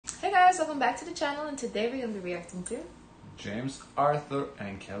guys, welcome back to the channel, and today we're going to be reacting to James Arthur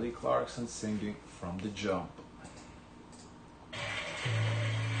and Kelly Clarkson singing From the Jump.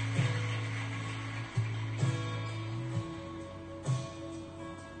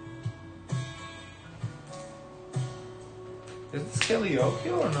 Is this karaoke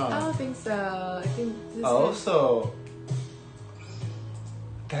or not? I don't think so. I think this Also,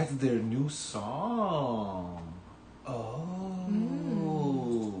 that's their new song. Oh.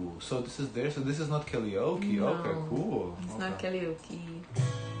 So this is theirs. So this is not karaoke. No, okay, cool. It's not karaoke.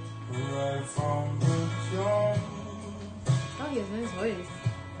 Right from the jump, Oh, he has a nice voice.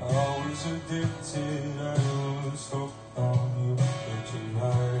 I was addicted, I was hooked on you. But your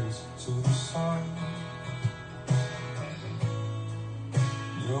eyes to the sun.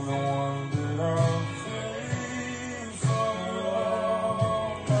 You're the one that I'll fade from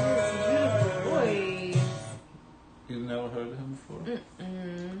all my life. Voice. You've never heard of him before?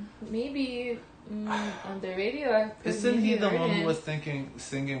 Maybe on the radio. Isn't he the heard one who him. was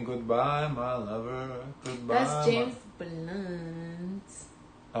singing "Goodbye, my lover"? Goodbye. That's James Blunt.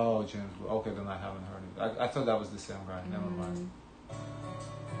 Oh, James. Okay, then I haven't heard it. I thought that was the same guy. Never mind.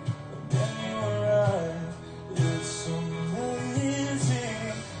 Then you were right. It's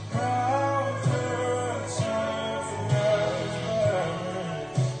amazing how the time flies by.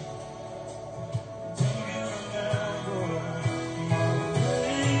 Do you remember, my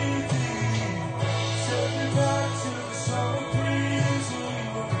lady? Take me back to the summer breeze. We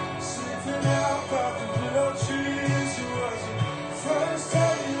were sleeping out by the willow trees. It was the first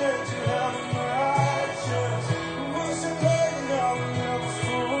time you let your hand in my chest. It wasn't like I'll never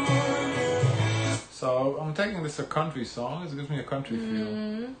forget. So I'm taking this a country song. It gives me a country feel.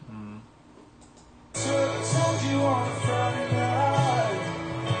 So I told you on a Friday night,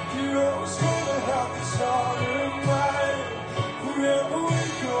 you're always gonna have to start a night. Wherever we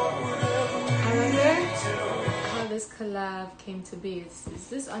go, whatever we I wonder do. how this collab came to be. Is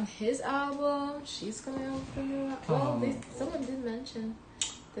this on his album? She's coming out with a new album. Well, someone did mention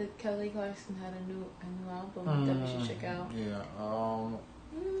that Kelly Clarkson had a new album that we should check out. Yeah.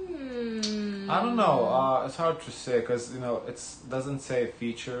 Hmm. I don't know. It's hard to say because it doesn't say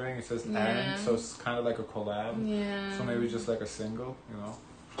featuring. It says and, so it's kind of like a collab. Yeah. So maybe just like a single.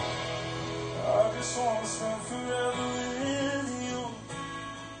 I just wanna spend forever with you.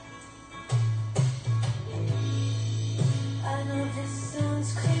 I know this sounds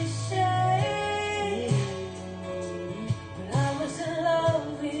cliche, but I was in love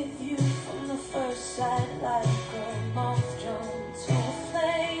with you from the first sight, like a moth drawn to a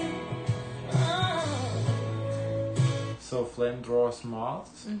flame. So flame draws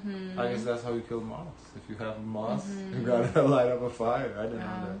moths. I guess that's how you kill moths. If you have moths, you gotta light up a fire. I didn't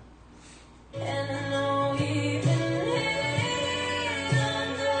know that. And I know even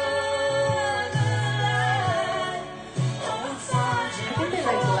under the light, I will find you. I think they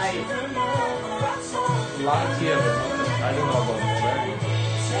like light. Light, yeah, but I don't know about the dragon.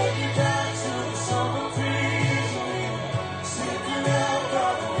 Take you back to the summer breeze. We were sleeping out by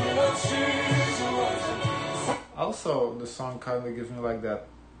the willow trees. It was Also, the song kind of gives me like that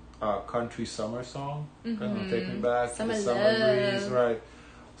country summer song. Kind of take me back to the Summer summer breeze, love. right?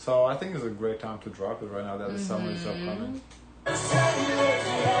 So I think it's a great time to drop it right now that the summer is upcoming.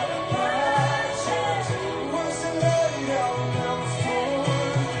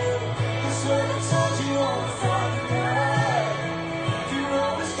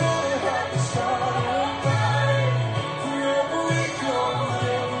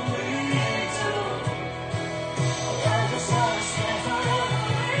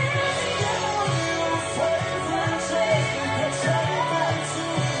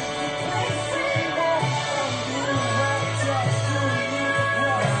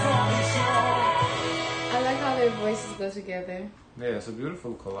 Their voices go together. Yeah, it's a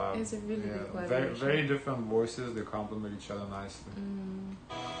beautiful collab. It's a really good Very, collaboration. very different voices. They complement each other nicely.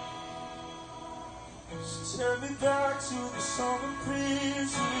 Take me back to the summer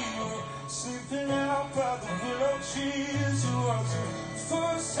breeze. We were sleeping out by the willow trees. It was the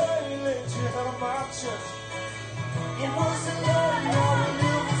first time you laid your head on my chest. It wasn't like I'll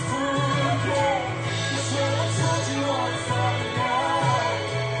never forget. That's when I told you on Friday night.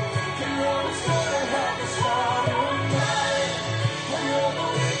 You always gonna have to start a night. Wherever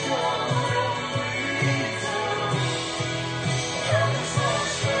we go, wherever we do. I just wanna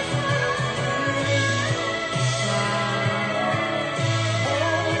spend forever with you.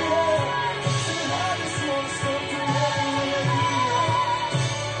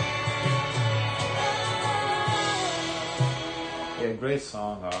 Yeah, great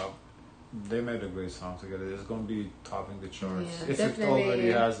song. they made a great song together. It's gonna be topping the charts. Yeah, If definitely. it already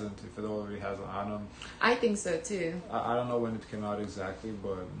hasn't, I think so too. I don't know when it came out exactly,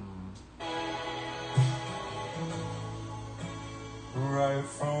 but Right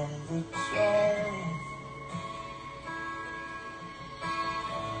from the top,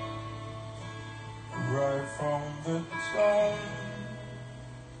 right from the top.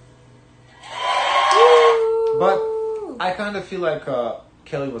 but I kind of feel like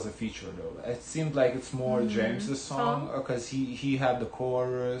Kelly was a feature though. It seemed like it's more James's song because he had the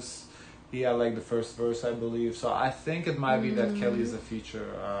chorus, he had like the first verse, I believe. So I think it might be that Kelly is a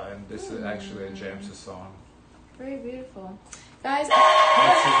feature, and this is actually a James's song. Very beautiful, guys.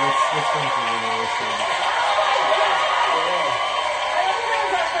 Let's continue. Let's see.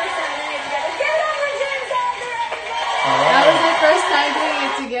 That was their first time doing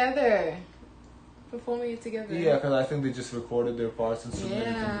it together, performing it together. Yeah, because I think they just recorded their parts and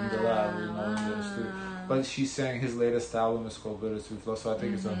submitted them in the lab, you know, in the studio. But she's saying his latest album is called Bittersweet Flow, so I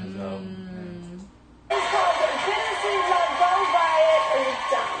think it's on his album.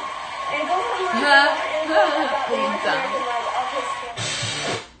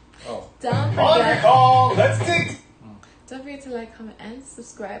 Oh. Don't forget to like, comment, and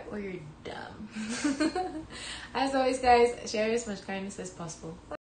subscribe, or you're dumb. As always, guys, share as much kindness as possible.